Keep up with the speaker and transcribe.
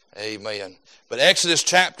Amen. But Exodus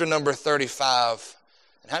chapter number 35.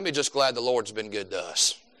 And how many just glad the Lord's been good to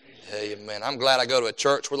us? Amen. I'm glad I go to a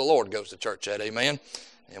church where the Lord goes to church at. Amen.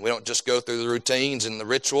 And we don't just go through the routines and the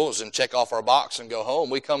rituals and check off our box and go home.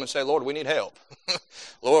 We come and say, Lord, we need help.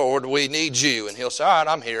 Lord, we need you. And he'll say, all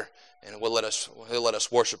right, I'm here. And he'll let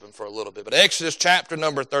us worship him for a little bit. But Exodus chapter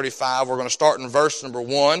number 35, we're going to start in verse number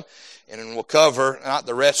 1. And then we'll cover not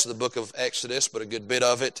the rest of the book of Exodus, but a good bit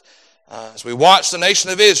of it. As we watch the nation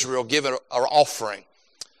of Israel give our offering.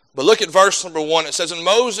 But look at verse number 1. It says, And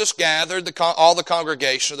Moses gathered all the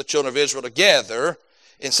congregation of the children of Israel together,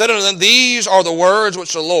 and said unto them, These are the words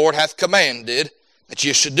which the Lord hath commanded, that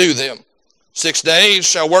ye should do them. 6 days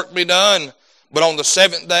shall work be done, but on the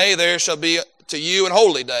 7th day there shall be to you an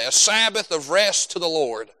holy day, a Sabbath of rest to the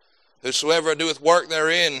Lord. Whosoever doeth work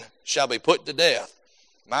therein shall be put to death.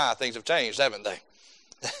 My, things have changed, haven't they?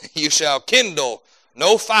 You shall kindle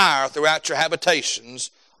no fire throughout your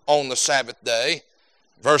habitations on the Sabbath day.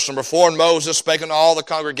 Verse number 4, And Moses spake unto all the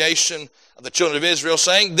congregation of the children of Israel,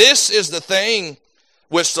 saying, This is the thing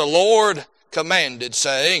which the Lord commanded,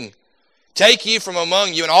 saying, Take ye from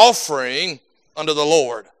among you an offering unto the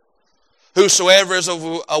Lord. Whosoever is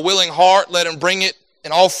of a willing heart, let him bring it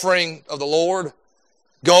an offering of the Lord.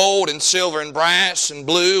 Gold and silver and brass and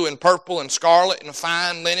blue and purple and scarlet and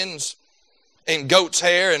fine linens and goat's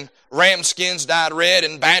hair and ram skins dyed red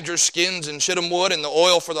and badger skins and shittim wood and the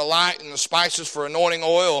oil for the light and the spices for anointing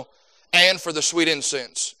oil and for the sweet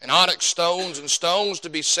incense and onyx stones and stones to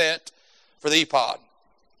be set for the ephod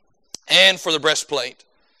and for the breastplate.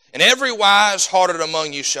 And every wise hearted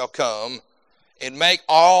among you shall come and make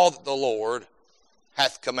all that the Lord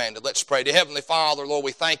hath commanded. Let's pray. Dear Heavenly Father, Lord,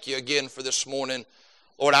 we thank you again for this morning.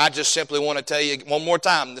 Lord, I just simply want to tell you one more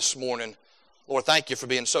time this morning, Lord, thank you for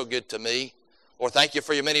being so good to me. Lord, thank you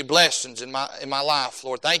for your many blessings in my life.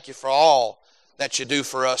 Lord, thank you for all that you do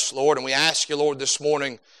for us, Lord. And we ask you, Lord, this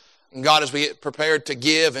morning, God, as we get prepared to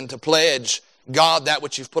give and to pledge, God, that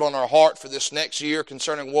which you've put on our heart for this next year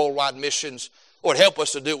concerning worldwide missions, Lord, help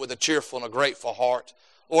us to do it with a cheerful and a grateful heart.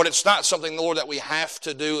 Lord, it's not something, Lord, that we have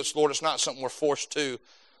to do. Lord, it's not something we're forced to.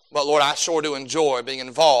 But, Lord, I sure do enjoy being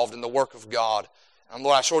involved in the work of God. And,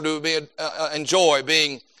 Lord, I sure do enjoy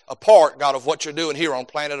being a part, God, of what you're doing here on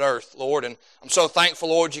planet Earth, Lord. And I'm so thankful,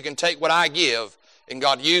 Lord, you can take what I give and,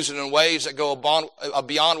 God, use it in ways that go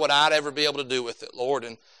beyond what I'd ever be able to do with it, Lord.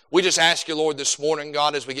 And we just ask you, Lord, this morning,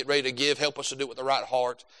 God, as we get ready to give, help us to do it with the right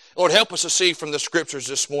heart. Lord, help us to see from the Scriptures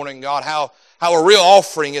this morning, God, how a real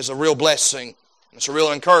offering is a real blessing. It's a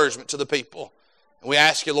real encouragement to the people. And we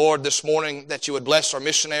ask you, Lord, this morning that you would bless our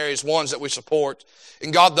missionaries, ones that we support,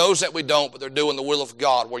 and, God, those that we don't, but they're doing the will of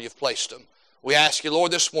God where you've placed them. We ask you,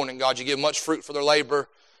 Lord, this morning, God, you give much fruit for their labor.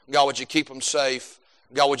 God, would you keep them safe?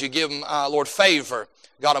 God, would you give them, Lord, favor,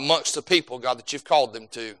 God, amongst the people, God, that you've called them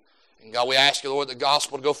to. And, God, we ask you, Lord, the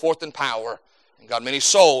gospel to go forth in power. And, God, many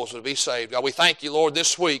souls would be saved. God, we thank you, Lord,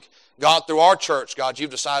 this week. God, through our church, God,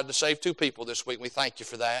 you've decided to save 2 people this week. We thank you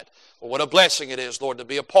for that. Well, what a blessing it is, Lord, to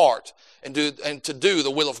be a part and to do the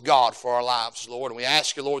will of God for our lives, Lord. And we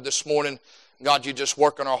ask you, Lord, this morning, God, you just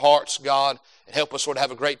work on our hearts, God, and help us, Lord, to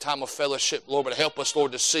have a great time of fellowship, Lord, but help us,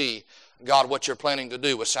 Lord, to see, God, what you're planning to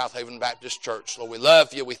do with South Haven Baptist Church. Lord, we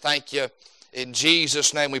love you. We thank you. In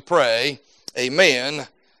Jesus' name we pray. Amen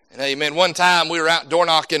and amen. One time we were out door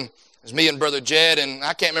knocking. It was me and Brother Jed, and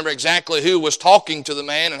I can't remember exactly who was talking to the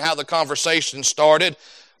man and how the conversation started.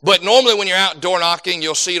 But normally when you're out door knocking,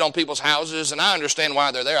 you'll see it on people's houses, and I understand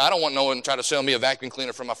why they're there. I don't want no one to try to sell me a vacuum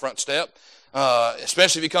cleaner from my front step.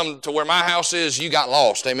 Especially if you come to where my house is, you got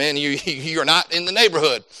lost. Amen. You're not in the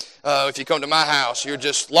neighborhood. If you come to my house, you're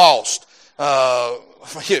just lost.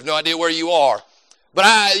 You have no idea where you are.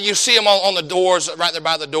 But you see them on the doors, right there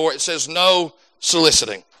by the door. It says no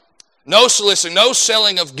soliciting. No soliciting, no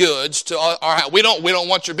selling of goods to our house. We don't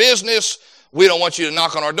want your business. We don't want you to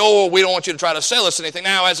knock on our door. We don't want you to try to sell us anything.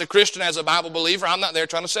 Now, as a Christian, as a Bible believer, I'm not there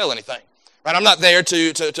trying to sell anything. Right? I'm not there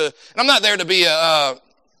and I'm not there to be a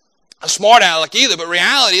smart aleck either, but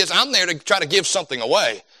reality is I'm there to try to give something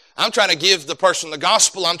away. I'm trying to give the person the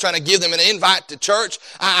gospel. I'm trying to give them an invite to church.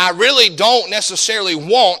 I really don't necessarily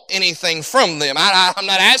want anything from them. I'm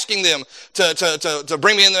not asking them to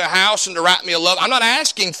bring me in their house and to write me a love. I'm not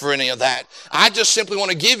asking for any of that. I just simply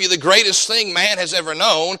want to give you the greatest thing man has ever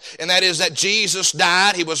known, and that is that Jesus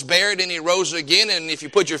died, he was buried, and he rose again, and if you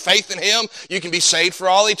put your faith in him, you can be saved for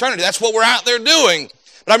all eternity. That's what we're out there doing.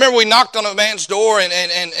 But I remember we knocked on a man's door,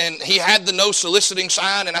 and he had the no soliciting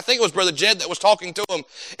sign, and I think it was Brother Jed that was talking to him.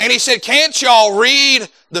 And he said, "Can't y'all read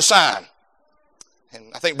the sign?" And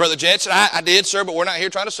I think Brother Jed said, I did, sir, but we're not here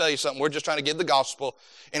trying to sell you something. We're just trying to give the gospel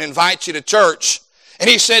and invite you to church. And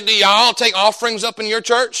he said, do y'all take offerings up in your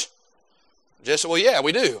church? Jed said, well, yeah,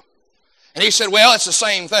 we do. And he said, well, it's the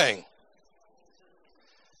same thing.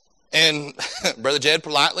 And Brother Jed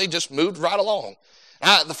politely just moved right along.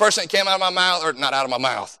 The first thing that came out of my mouth, or not out of my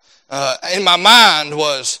mouth, in my mind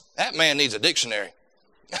was, that man needs a dictionary.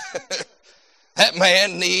 That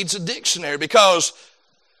man needs a dictionary, because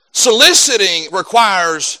soliciting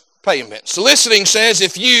requires payment. Soliciting says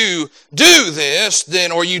if you do this,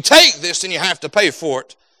 then, or you take this, then you have to pay for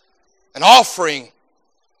it. An offering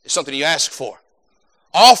is something you ask for.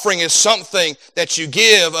 Offering is something that you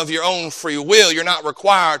give of your own free will. You're not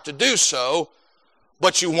required to do so,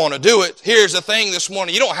 but you want to do it. Here's the thing this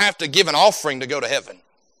morning. You don't have to give an offering to go to heaven.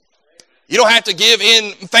 You don't have to give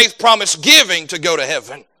in faith promise giving to go to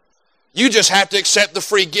heaven. You just have to accept the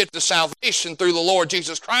free gift of salvation through the Lord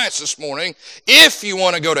Jesus Christ this morning if you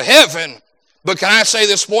want to go to heaven. But can I say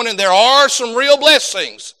this morning, there are some real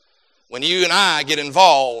blessings when you and I get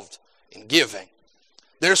involved in giving.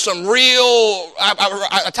 There's some real,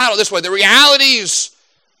 I title it this way, the realities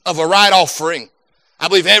of a right offering. I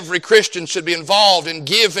believe every Christian should be involved in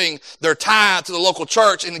giving their tithe to the local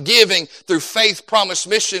church and giving through Faith Promise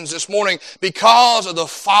Missions this morning because of the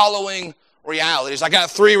following realities. I got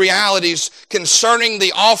 3 realities concerning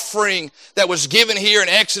the offering that was given here in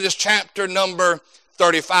Exodus chapter number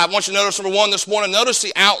 35. I want you to notice number 1 this morning. Notice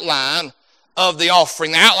the outline of the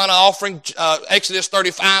offering. The outline of the offering, Exodus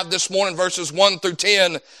 35 this morning, verses 1 through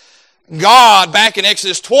 10. God, back in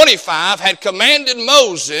Exodus 25, had commanded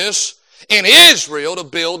Moses in Israel to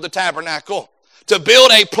build the tabernacle, to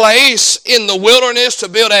build a place in the wilderness, to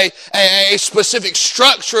build a specific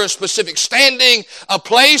structure, a specific standing, a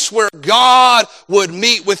place where God would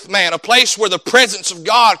meet with man, a place where the presence of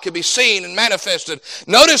God could be seen and manifested.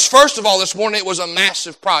 Notice, first of all, this morning it was a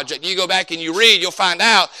massive project. You go back and you read, you'll find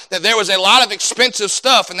out that there was a lot of expensive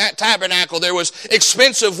stuff in that tabernacle. There was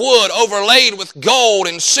expensive wood overlaid with gold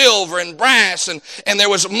and silver and brass, and there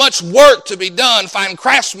was much work to be done, fine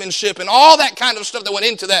craftsmanship and all that kind of stuff that went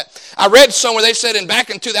into that. I read somewhere they said back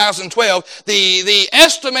in 2012, the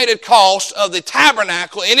estimated cost of the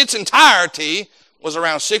tabernacle in its entirety was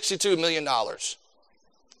around $62 million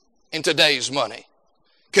in today's money.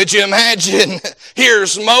 Could you imagine?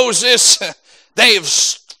 Here's Moses. They've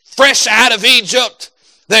fresh out of Egypt.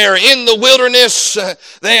 They're in the wilderness.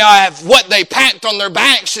 They have what they packed on their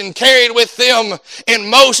backs and carried with them. And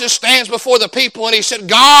Moses stands before the people and he said,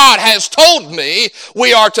 God has told me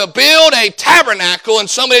we are to build a tabernacle. And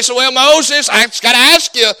somebody said, well, Moses, I just got to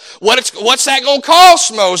ask you, what's that going to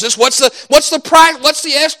cost, Moses? What's the price? What's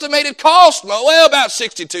the estimated cost? Well, about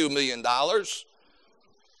 $62 million. It's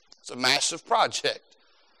a massive project.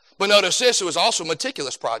 But notice this, it was also a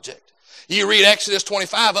meticulous project. You read Exodus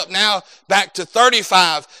 25 up now back to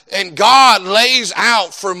 35, and God lays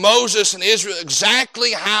out for Moses and Israel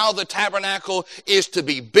exactly how the tabernacle is to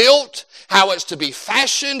be built, how it's to be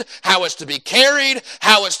fashioned, how it's to be carried,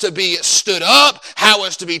 how it's to be stood up, how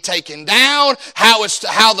it's to be taken down, how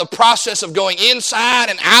the process of going inside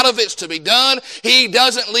and out of it's to be done. He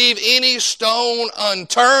doesn't leave any stone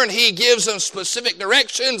unturned. He gives them specific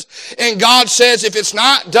directions, and God says if it's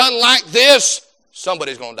not done like this,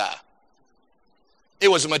 somebody's going to die. It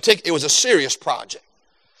was a serious project.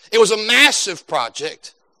 It was a massive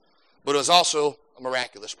project, but it was also a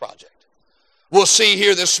miraculous project. We'll see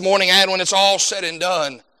here this morning, and when it's all said and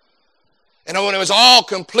done, and when it was all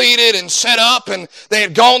completed and set up, and they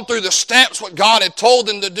had gone through the steps, what God had told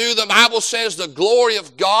them to do, the Bible says the glory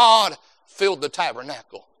of God filled the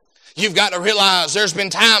tabernacle. You've got to realize there's been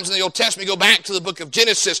times in the Old Testament, go back to the book of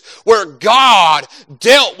Genesis, where God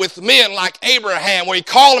dealt with men like Abraham, where he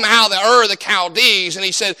called him out of the Ur of the Chaldees, and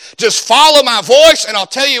he said, just follow my voice and I'll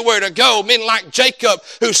tell you where to go. Men like Jacob,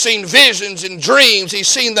 who's seen visions and dreams. He's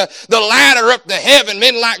seen the ladder up to heaven.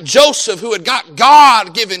 Men like Joseph, who had got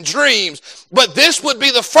God-given dreams. But this would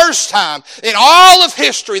be the first time in all of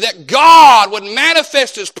history that God would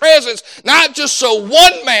manifest his presence, not just so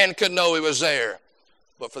one man could know he was there,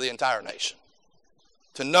 but for the entire nation,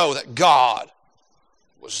 to know that God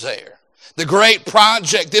was there. The great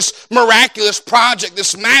project, this miraculous project,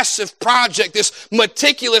 this massive project, this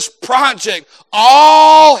meticulous project,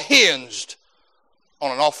 all hinged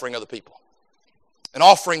on an offering of the people. An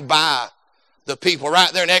offering by the people.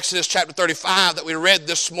 Right there in Exodus chapter 35 that we read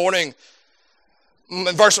this morning, in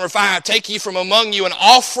verse number 5, take ye from among you an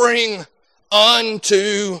offering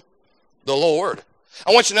unto the Lord.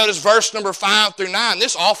 I want you to notice verse number 5 through 9.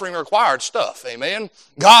 This offering required stuff, amen?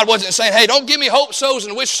 God wasn't saying, hey, don't give me hope sows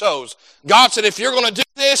and wish sows. God said, if you're going to do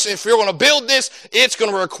this, if you're going to build this, it's going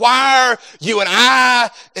to require you and I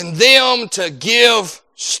and them to give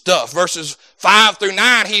stuff. Verses 5 through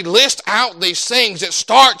 9, he lists out these things. It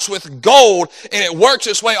starts with gold, and it works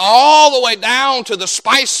its way all the way down to the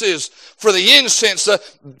spices for the incense, the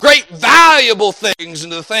great valuable things,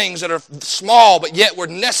 and the things that are small but yet were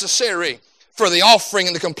necessary for the offering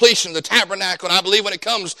and the completion of the tabernacle. And I believe when it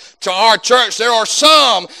comes to our church, there are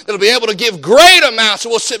some that will be able to give great amounts,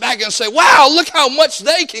 and we'll sit back and say, wow, look how much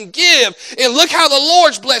they can give, and look how the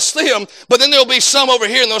Lord's blessed them. But then there'll be some over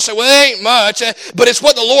here, and they'll say, well, it ain't much, but it's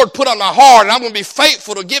what the Lord put on my heart, and I'm going to be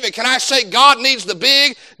faithful to give it. Can I say God needs the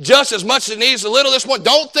big just as much as he needs the little this morning?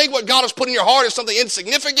 Don't think what God has put in your heart is something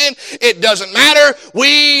insignificant. It doesn't matter.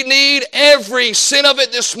 We need every cent of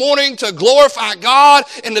it this morning to glorify God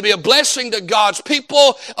and to be a blessing to God's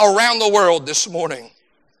people around the world this morning.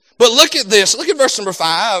 But look at this. Look at verse number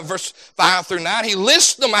 5, verse 5 through 9. He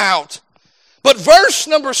lists them out. But verse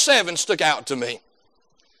number 7 stuck out to me.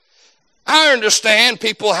 I understand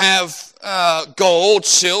people have gold,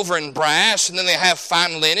 silver, and brass, and then they have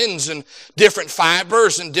fine linens and different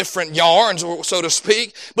fibers and different yarns, so to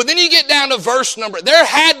speak. But then you get down to verse number, there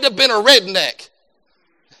had to have been a redneck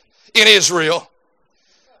in Israel.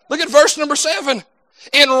 Look at verse number 7.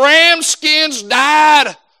 And ram skins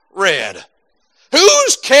dyed red.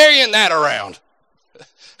 Who's carrying that around?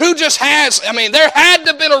 Who just has, there had to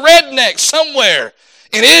have been a redneck somewhere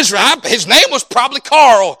in Israel. His name was probably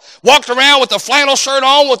Carl. Walked around with a flannel shirt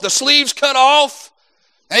on with the sleeves cut off.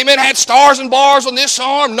 Amen. Had stars and bars on this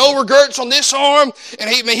arm, no regrets on this arm. And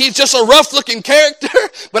he's just a rough-looking character.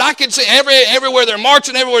 But I can see everywhere they're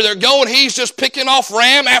marching, everywhere they're going, he's just picking off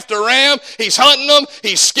ram after ram. He's hunting them.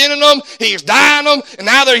 He's skinning them. He's dyeing them. And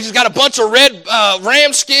now he's got a bunch of red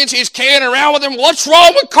ram skins he's carrying around with him. What's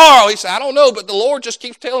wrong with Carl? He said, I don't know, but the Lord just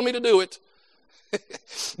keeps telling me to do it.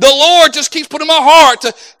 The Lord just keeps putting in my heart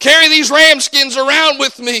to carry these ram skins around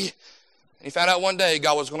with me. And he found out one day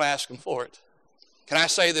God was going to ask him for it. Can I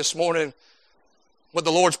say this morning, what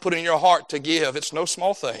the Lord's put in your heart to give, it's no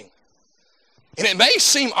small thing. And it may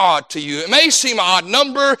seem odd to you. It may seem an odd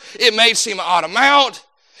number. It may seem an odd amount.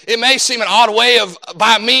 It may seem an odd way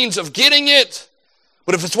by means of getting it.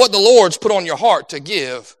 But if it's what the Lord's put on your heart to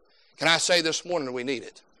give, can I say this morning we need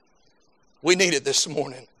it? We need it this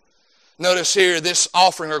morning. Notice here, this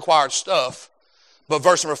offering required stuff. But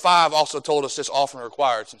verse number 5 also told us this offering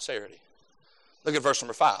required sincerity. Look at verse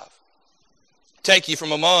number 5. Take you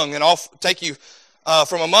from among you an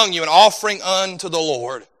offering unto the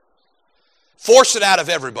Lord. Force it out of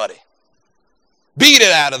everybody. Beat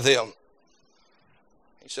it out of them.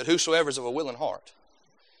 He said, whosoever is of a willing heart.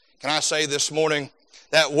 Can I say this morning,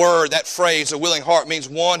 that word, that phrase, a willing heart, means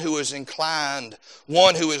one who is inclined,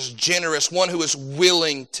 one who is generous, one who is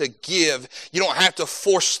willing to give. You don't have to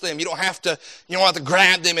force them. You don't have to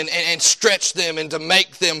grab them and stretch them and to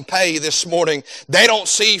make them pay this morning. They don't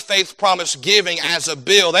see Faith Promise giving as a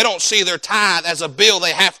bill. They don't see their tithe as a bill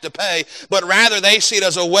they have to pay, but rather they see it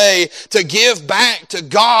as a way to give back to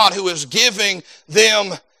God who is giving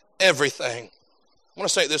them everything. I want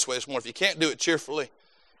to say it this way this morning. If you can't do it cheerfully,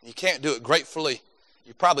 you can't do it gratefully,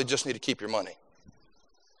 you probably just need to keep your money.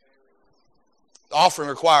 The offering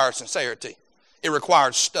requires sincerity. It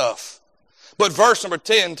requires stuff. But verse number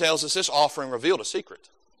 10 tells us this offering revealed a secret.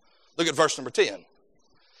 Look at verse number 10.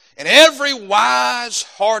 And every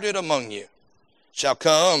wise-hearted among you shall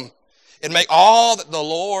come and make all that the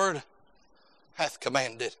Lord hath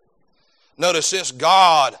commanded. Notice this,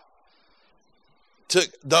 God took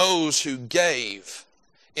those who gave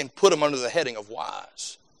and put them under the heading of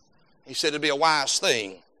wise. He said it'd be a wise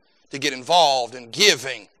thing to get involved in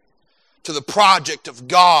giving to the project of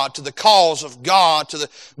God, to the cause of God, to the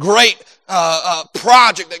great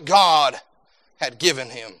project that God had given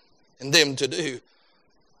him and them to do.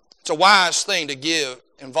 It's a wise thing to get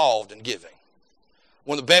involved in giving.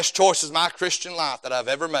 One of the best choices in my Christian life that I've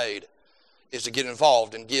ever made is to get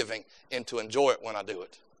involved in giving and to enjoy it when I do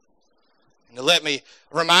it. And to let me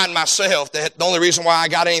remind myself that the only reason why I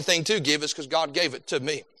got anything to give is because God gave it to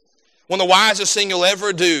me. One of the wisest things you'll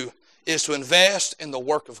ever do is to invest in the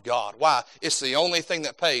work of God. Why? It's the only thing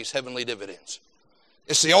that pays heavenly dividends.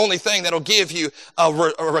 It's the only thing that'll give you a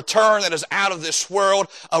return that is out of this world,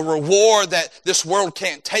 a reward that this world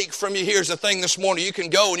can't take from you. Here's the thing this morning. You can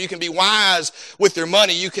go and you can be wise with your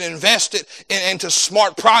money. You can invest it into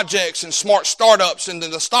smart projects and smart startups into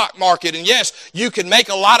the stock market. And yes, you can make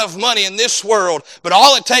a lot of money in this world, but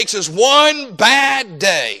all it takes is one bad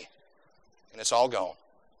day and it's all gone.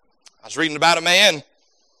 I was reading about a man,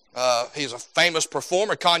 he's a famous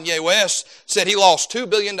performer, Kanye West, said he lost $2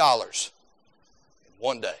 billion in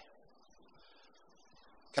one day.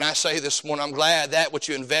 Can I say this morning, I'm glad that what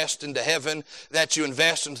you invest into heaven, that you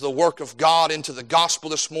invest into the work of God, into the gospel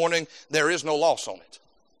this morning, there is no loss on it.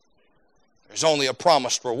 There's only a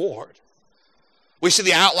promised reward. We see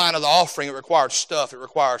the outline of the offering. It required stuff. It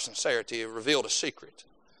required sincerity. It revealed a secret.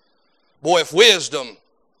 Boy, if wisdom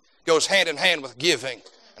goes hand in hand with giving,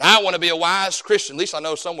 and I want to be a wise Christian, at least I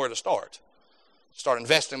know somewhere to start. Start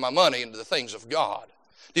investing my money into the things of God.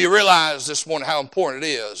 Do you realize this morning how important it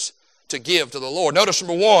is to give to the Lord? Notice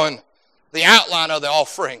number one, the outline of the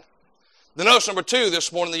offering. Then notice number two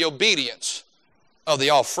this morning, the obedience of the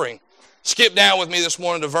offering. Skip down with me this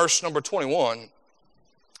morning to verse number 21.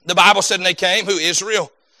 The Bible said, and they came, who?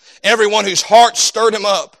 Israel. Everyone whose heart stirred him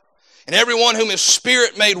up, and everyone whom his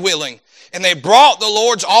spirit made willing. And they brought the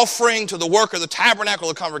Lord's offering to the work of the tabernacle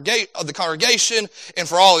of the congregation, and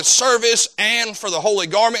for all its service, and for the holy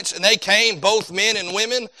garments. And they came, both men and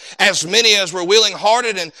women, as many as were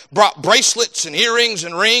willing-hearted, and brought bracelets and earrings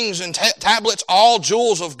and rings and tablets, all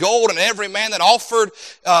jewels of gold. And every man that offered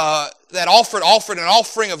an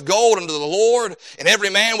offering of gold unto the Lord. And every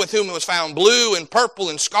man with whom it was found blue and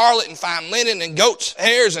purple and scarlet and fine linen and goats'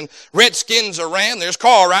 hairs and red skins of ram. There's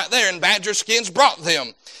Carl right there, and badger skins brought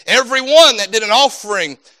them. Every one that did an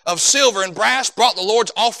offering of silver and brass brought the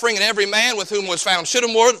Lord's offering, and every man with whom was found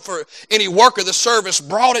shittim for any work of the service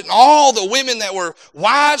brought it. And all the women that were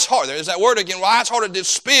wise-hearted, there's that word again, wise-hearted, did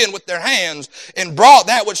spin with their hands, and brought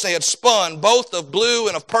that which they had spun, both of blue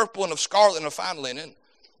and of purple and of scarlet and of fine linen.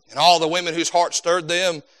 And all the women whose heart stirred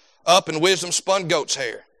them up in wisdom spun goat's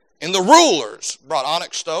hair. And the rulers brought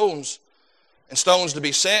onyx stones and stones to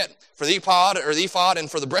be set for the ephod and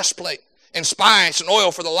for the breastplate, and spice and oil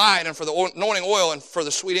for the light, and for the anointing oil, and for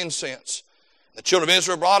the sweet incense. The children of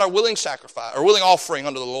Israel brought a willing sacrifice, or willing offering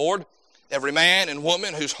unto the Lord, every man and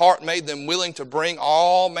woman whose heart made them willing to bring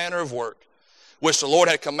all manner of work, which the Lord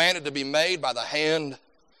had commanded to be made by the hand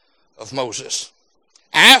of Moses.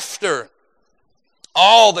 After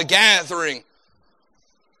all the gathering,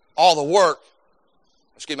 all the work,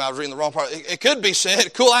 excuse me, I was reading the wrong part. It could be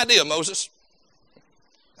said, cool idea, Moses.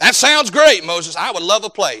 That sounds great, Moses. I would love a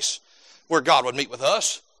place where God would meet with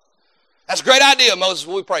us. That's a great idea, Moses.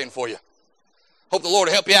 We'll be praying for you. Hope the Lord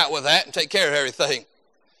will help you out with that and take care of everything.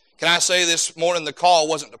 Can I say this morning, the call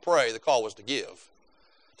wasn't to pray, the call was to give.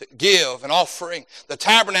 To give an offering. The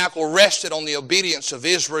tabernacle rested on the obedience of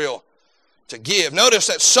Israel to give. Notice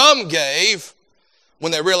that some gave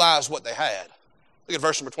when they realized what they had. Look at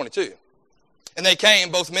verse number 22. And they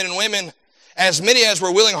came, both men and women, as many as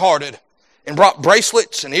were willing-hearted, and brought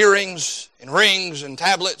bracelets and earrings and rings and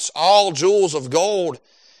tablets, all jewels of gold.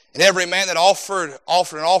 And every man that offered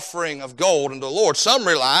an offering of gold unto the Lord. Some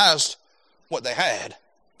realized what they had.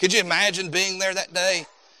 Could you imagine being there that day?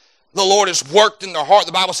 The Lord has worked in their heart.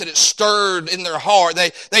 The Bible said it stirred in their heart.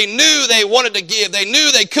 They knew they wanted to give. They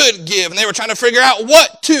knew they could give. And they were trying to figure out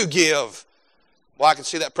what to give. Well, I could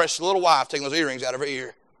see that precious little wife taking those earrings out of her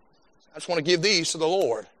ear. I just want to give these to the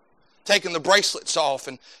Lord. Taking the bracelets off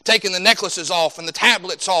and taking the necklaces off and the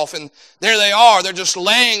tablets off. And there they are. They're just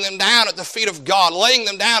laying them down at the feet of God. Laying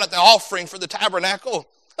them down at the offering for the tabernacle.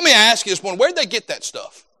 Let me ask you this morning. Where'd they get that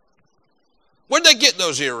stuff? Where'd they get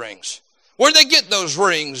those earrings? Where'd they get those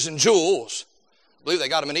rings and jewels? I believe they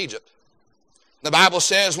got them in Egypt. The Bible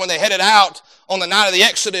says when they headed out on the night of the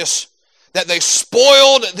Exodus that they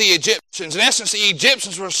spoiled the Egyptians. In essence, the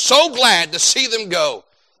Egyptians were so glad to see them go.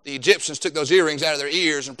 The Egyptians took those earrings out of their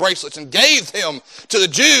ears and bracelets and gave them to the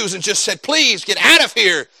Jews and just said, please get out of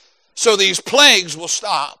here so these plagues will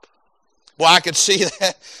stop. Well, I could see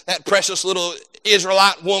that precious little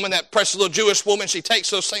Israelite woman, that precious little Jewish woman, she takes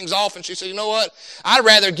those things off and she said, you know what? I'd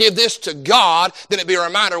rather give this to God than it be a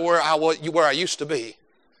reminder where I used to be.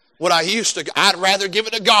 I'd rather give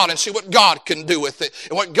it to God and see what God can do with it.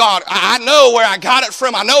 And what God, I know where I got it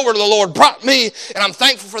from. I know where the Lord brought me. And I'm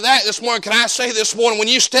thankful for that this morning. Can I say this morning, when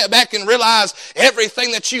you step back and realize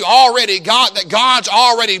everything that you already got, that God's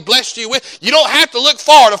already blessed you with, you don't have to look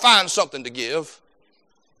far to find something to give.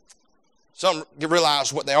 Some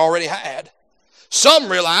realized what they already had. Some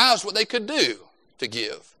realized what they could do to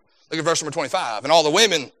give. Look at verse number 25. And all the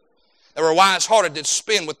women that were wise-hearted did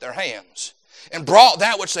spin with their hands, and brought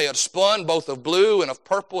that which they had spun, both of blue and of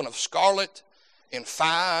purple and of scarlet, in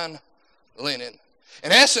fine linen.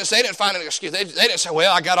 In essence, they didn't find an excuse. They didn't say,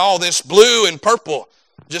 well, I got all this blue and purple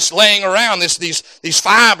just laying around, these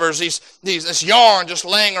fibers, this yarn just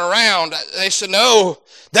laying around. They said, no,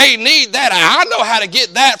 they need that. I know how to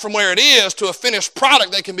get that from where it is to a finished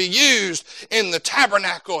product that can be used in the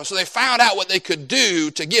tabernacle. And so they found out what they could do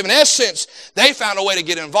to give. In essence, they found a way to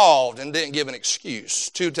get involved and didn't give an excuse.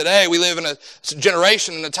 Today, we live in a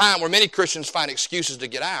generation and a time where many Christians find excuses to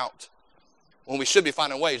get out when we should be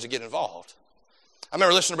finding ways to get involved. I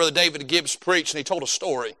remember listening to Brother David Gibbs preach, and he told a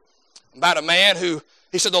story about a man who,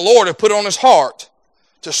 he said the Lord had put it on his heart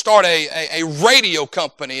to start a radio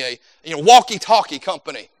company, a walkie-talkie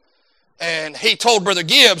company. And he told Brother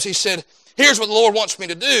Gibbs, he said, here's what the Lord wants me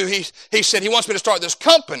to do. He said he wants me to start this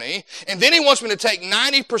company, and then he wants me to take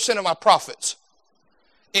 90% of my profits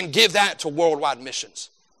and give that to worldwide missions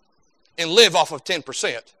and live off of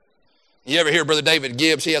 10%. You ever hear Brother David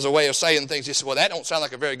Gibbs? He has a way of saying things. He said, well, that don't sound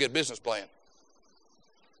like a very good business plan.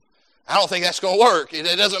 I don't think that's going to work. It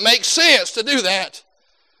doesn't make sense to do that.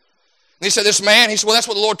 And he said, well, that's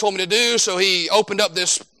what the Lord told me to do. So he opened up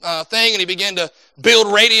this thing and he began to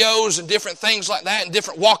build radios and different things like that and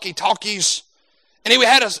different walkie-talkies. And he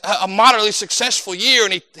had a moderately successful year,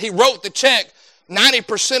 and he wrote the check.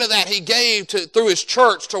 90% of that he gave through his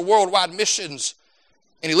church to worldwide missions,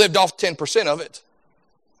 and he lived off 10% of it.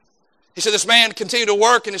 He said this man continued to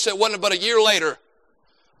work, and he said it wasn't but a year later,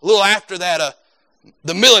 a little after that,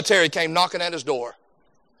 the military came knocking at his door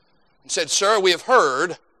and said, sir, we have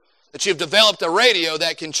heard that you've developed a radio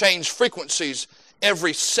that can change frequencies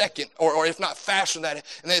every second, or if not faster than that.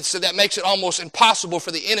 And they said that makes it almost impossible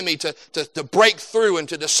for the enemy to break through and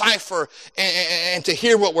to decipher and to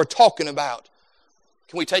hear what we're talking about.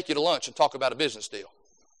 Can we take you to lunch and talk about a business deal?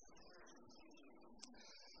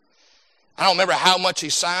 I don't remember how much he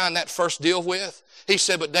signed that first deal with. He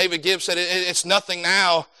said, but David Gibbs said, it's nothing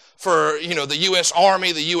now for the U.S.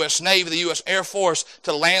 Army, the U.S. Navy, the U.S. Air Force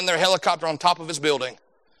to land their helicopter on top of his building.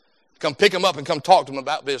 Come pick him up and come talk to him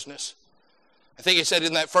about business. I think he said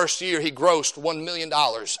in that first year he grossed $1 million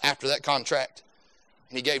after that contract.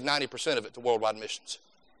 And he gave 90% of it to worldwide missions.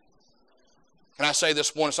 Can I say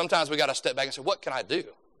this morning, sometimes we got to step back and say, what can I do?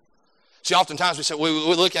 See, oftentimes we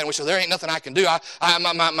look at it and we say, there ain't nothing I can do.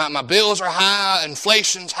 My bills are high,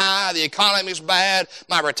 inflation's high, the economy's bad,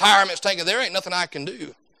 my retirement's taken. There ain't nothing I can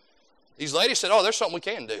do. These ladies said, oh, there's something we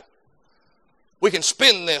can do. We can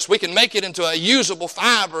spin this. We can make it into a usable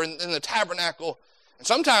fiber in the tabernacle. And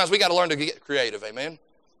sometimes we got to learn to get creative, amen?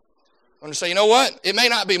 Learn to say, you know what? It may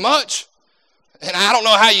not be much, and I don't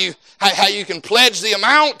know how you can pledge the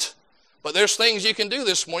amount, but there's things you can do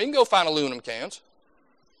this morning. You can go find aluminum cans,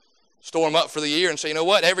 store them up for the year, and say, you know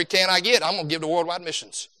what? Every can I get, I'm going to give to worldwide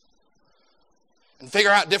missions. And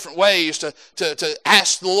figure out different ways to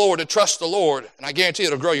ask the Lord, to trust the Lord. And I guarantee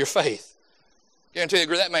it'll grow your faith. Guarantee it'll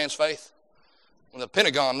grow that man's faith. When the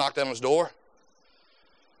Pentagon knocked on his door,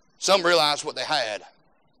 some realized what they had.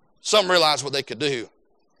 Some realized what they could do.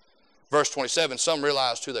 Verse 27, some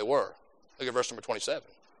realized who they were. Look at verse number 27.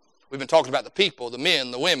 We've been talking about the people, the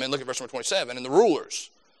men, the women. Look at verse number 27. And the rulers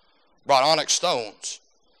brought onyx stones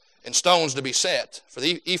and stones to be set for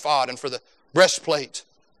the ephod and for the breastplate.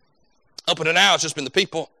 Up until now, it's just been the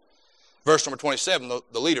people. Verse number 27,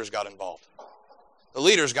 the leaders got involved. The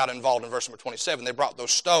leaders got involved in verse number 27. They brought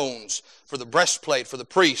those stones for the breastplate for the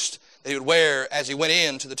priest that he would wear as he went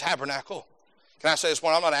into the tabernacle. Can I say this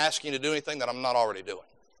morning, I'm not asking you to do anything that I'm not already doing.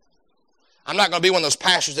 I'm not going to be one of those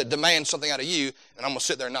pastors that demand something out of you, and I'm going to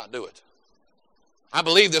sit there and not do it. I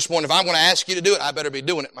believe this morning, if I'm going to ask you to do it, I better be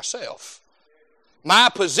doing it myself. My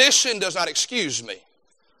position does not excuse me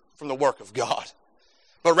from the work of God,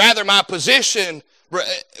 but rather my position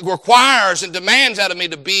requires and demands out of me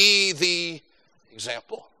to be the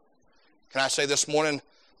example. Can I say this morning,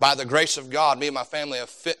 by the grace of God, me and my family have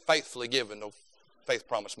faithfully given to Faith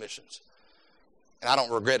Promise Missions. And I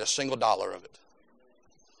don't regret a single dollar of it.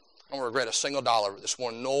 I don't regret a single dollar of it this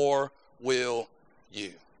morning, nor will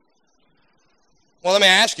you. Well, let me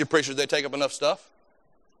ask you, preacher, did they take up enough stuff?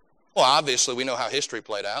 Well, obviously, we know how history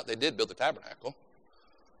played out. They did build the tabernacle.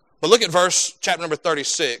 But look at chapter number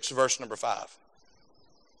 36, verse number 5.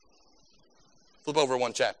 Flip over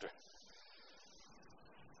one chapter.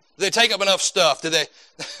 Did they take up enough stuff? Did they?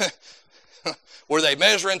 Were they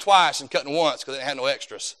measuring twice and cutting once because they had no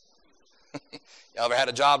extras? Y'all ever had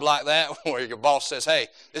a job like that where your boss says, hey,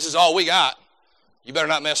 this is all we got. You better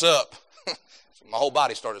not mess up. So my whole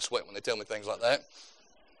body started sweating when they tell me things like that.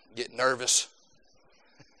 Get nervous.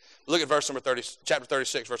 Look at verse number 30, chapter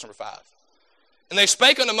 36, verse number 5. And they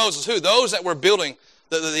spake unto Moses, who? Those that were building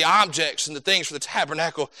the objects and the things for the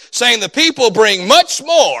tabernacle, saying, the people bring much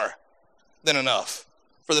more than enough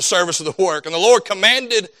for the service of the work. And the Lord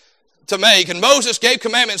commanded to make, and Moses gave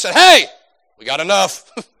commandment and said, hey, we got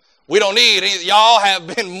enough. We don't need any. Y'all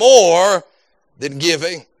have been more than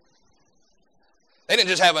giving. They didn't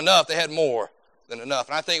just have enough, they had more than enough.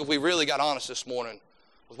 And I think if we really got honest this morning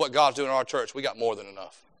with what God's doing in our church, we got more than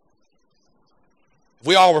enough. If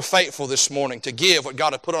we all were faithful this morning to give what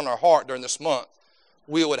God had put on our heart during this month,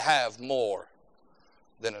 we would have more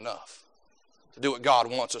than enough to do what God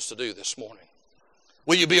wants us to do this morning.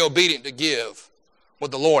 Will you be obedient to give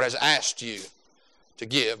what the Lord has asked you to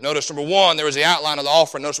give? Notice number 1, there was the outline of the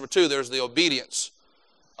offering. Notice number 2, there's the obedience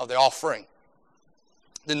of the offering.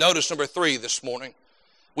 Then notice number 3 this morning.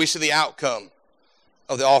 We see the outcome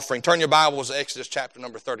of the offering. Turn your Bibles to Exodus chapter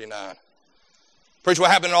number 39. Preach what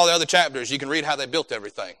happened in all the other chapters. You can read how they built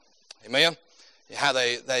everything. Amen? How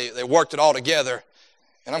they worked it all together.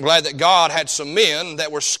 And I'm glad that God had some men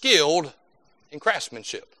that were skilled in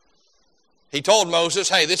craftsmanship. He told Moses,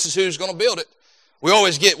 hey, this is who's going to build it. We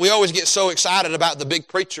always get so excited about the big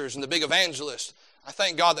preachers and the big evangelists. I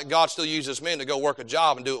thank God that God still uses men to go work a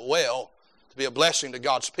job and do it well, to be a blessing to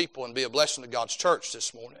God's people and be a blessing to God's church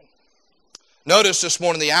this morning. Notice this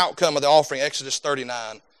morning the outcome of the offering, Exodus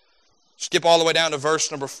 39. Skip all the way down to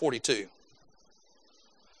verse number 42.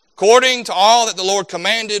 According to all that the Lord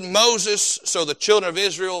commanded Moses, so the children of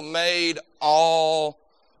Israel made all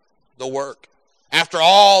the work. After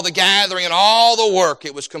all the gathering and all the work,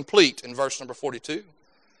 it was complete in verse number 42.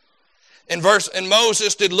 And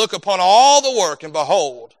Moses did look upon all the work, and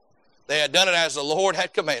behold, they had done it as the Lord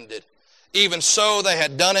had commanded. Even so they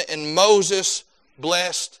had done it, and Moses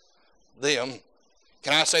blessed them.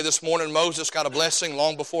 Can I say this morning, Moses got a blessing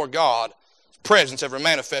long before God's presence ever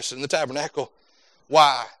manifested in the tabernacle.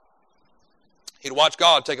 Why? He'd watch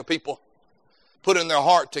God take a people, put it in their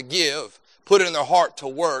heart to give, put it in their heart to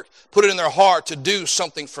work, put it in their heart to do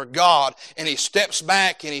something for God, and he steps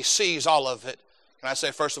back and he sees all of it. Can I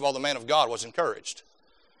say, first of all, the man of God was encouraged.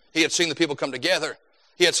 He had seen the people come together.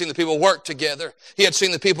 He had seen the people work together. He had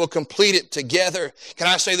seen the people complete it together. Can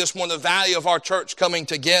I say this morning, the value of our church coming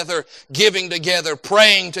together, giving together,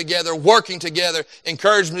 praying together, working together,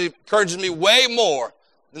 encourages me way more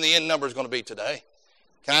than the end number is going to be today.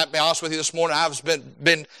 Can I be honest with you this morning? I've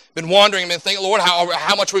been wondering and been thinking, Lord,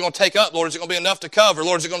 how much are we going to take up? Lord, is it going to be enough to cover?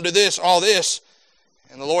 Lord, is it going to do this, all this?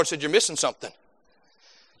 And the Lord said, you're missing something.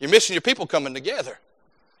 You're missing your people coming together.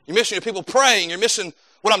 You're missing your people praying. You're missing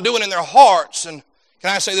what I'm doing in their hearts. And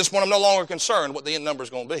can I say this morning, I'm no longer concerned what the end number is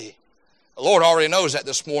going to be. The Lord already knows that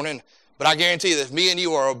this morning. But I guarantee you that if me and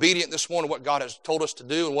you are obedient this morning, what God has told us to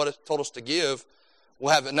do and what He told us to give,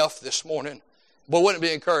 we'll have enough this morning. But wouldn't it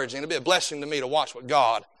be encouraging? It'd be a blessing to me to watch what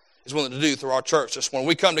God is willing to do through our church this morning.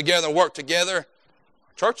 We come together and work together,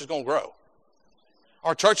 our church is going to grow.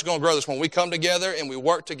 Our church is going to grow this morning. We come together and we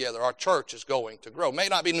work together. Our church is going to grow. May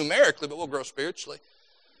not be numerically, but we'll grow spiritually.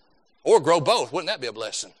 Or grow both. Wouldn't that be a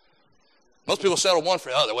blessing? Most people settle one for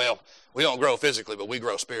the other. Well, we don't grow physically, but we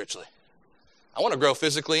grow spiritually. I want to grow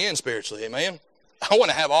physically and spiritually, amen? I want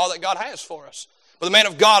to have all that God has for us. But the man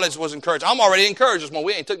of God was encouraged. I'm already encouraged this morning.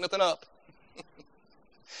 We ain't took nothing up.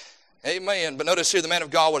 Amen. But notice here, the man of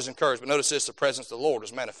God was encouraged. But notice this, the presence of the Lord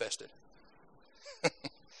was manifested.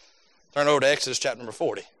 Turn over to Exodus chapter number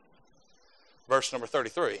 40, verse number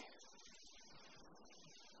 33.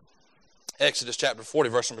 Exodus chapter 40,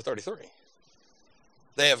 verse number 33.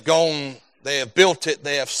 They have built it,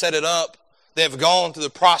 they have set it up, they have gone through the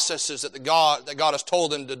processes that God has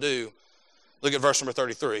told them to do. Look at verse number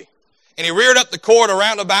 33. And he reared up the court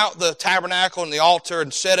around about the tabernacle and the altar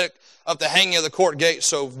and set it up the hanging of the court gate.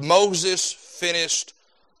 So Moses finished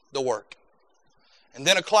the work. And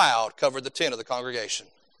then a cloud covered the tent of the congregation,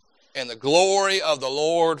 and the glory of the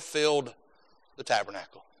Lord filled the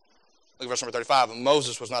tabernacle. Look at verse number 35. And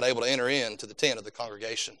Moses was not able to enter into the tent of the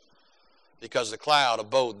congregation, because the cloud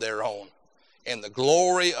abode thereon, and the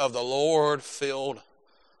glory of the Lord filled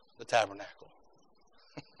the tabernacle.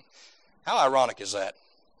 How ironic is that?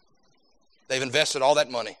 They've invested all that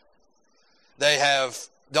money. They have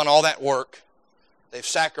done all that work. They've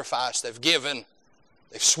sacrificed, they've given,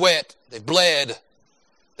 they've sweat, they've bled.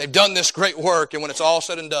 They've done this great work, and when it's all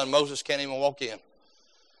said and done, Moses can't even walk in.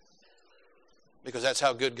 Because that's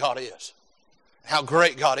how good God is. How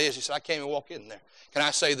great God is. He said, I can't even walk in there. Can I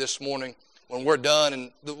say this morning, when we're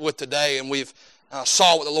done with today and we've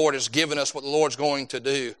saw what the Lord has given us, what the Lord's going to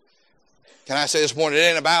do, can I say this morning, it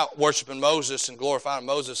ain't about worshiping Moses and glorifying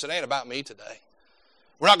Moses. It ain't about me today.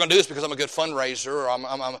 We're not going to do this because I'm a good fundraiser or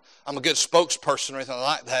I'm a good spokesperson or anything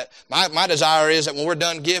like that. My desire is that when we're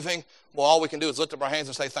done giving, well, all we can do is lift up our hands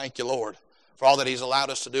and say, thank you, Lord, for all that He's allowed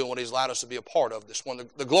us to do and what He's allowed us to be a part of this one.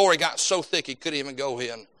 The glory got so thick He couldn't even go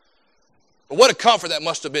in. But what a comfort that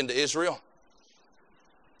must have been to Israel.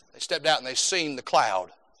 They stepped out and they seen the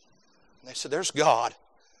cloud. And they said, there's God.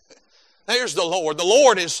 There's the Lord. The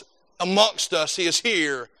Lord is amongst us. He is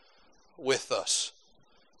here with us.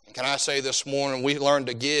 And can I say this morning, we learn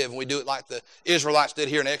to give, and we do it like the Israelites did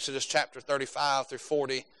here in Exodus chapter 35 through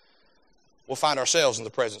 40. We'll find ourselves in the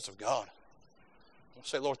presence of God. We'll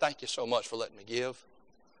say, Lord, thank you so much for letting me give.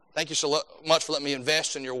 Thank you so much for letting me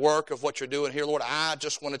invest in your work of what you're doing here. Lord, I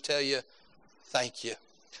just want to tell you, thank you.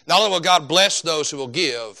 Not only will God bless those who will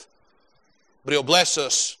give, but He'll bless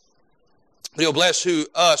us But He'll bless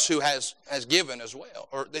us who has given as well.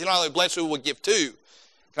 Or He'll not only bless who will give to.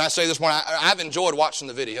 Can I say this morning, I've enjoyed watching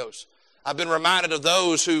the videos. I've been reminded of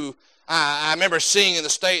those who I remember seeing in the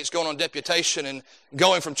States going on deputation and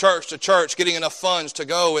going from church to church, getting enough funds to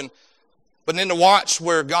go, but then to watch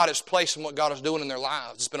where God is placed and what God is doing in their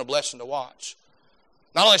lives. It's been a blessing to watch.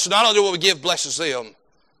 Not only do what we give blesses them,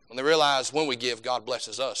 when they realize when we give, God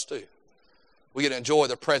blesses us too. We get to enjoy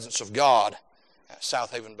the presence of God at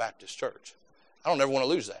South Haven Baptist Church. I don't ever want to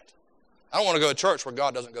lose that. I don't want to go to church where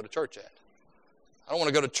God doesn't go to church at. I don't want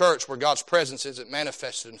to go to church where God's presence isn't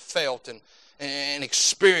manifested and felt and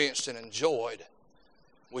experienced and enjoyed.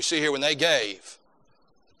 We see here when they gave,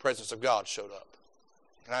 the presence of God showed up.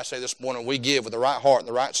 Can I say this morning, we give with the right heart and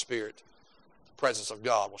the right spirit, the presence of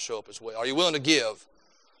God will show up as well. Are you willing to give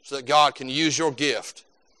so that God can use your gift?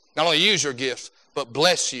 Not only use your gift, but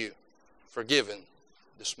bless you for giving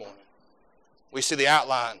this morning. We see the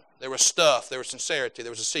outline. There was stuff. There was sincerity.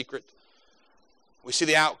 There was a secret. We see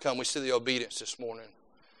the outcome. We see the obedience this morning.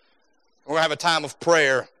 We're going to have a time of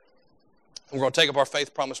prayer. We're going to take up our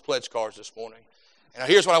Faith Promise Pledge cards this morning. And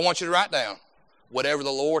here's what I want you to write down. Whatever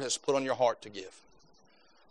the Lord has put on your heart to give.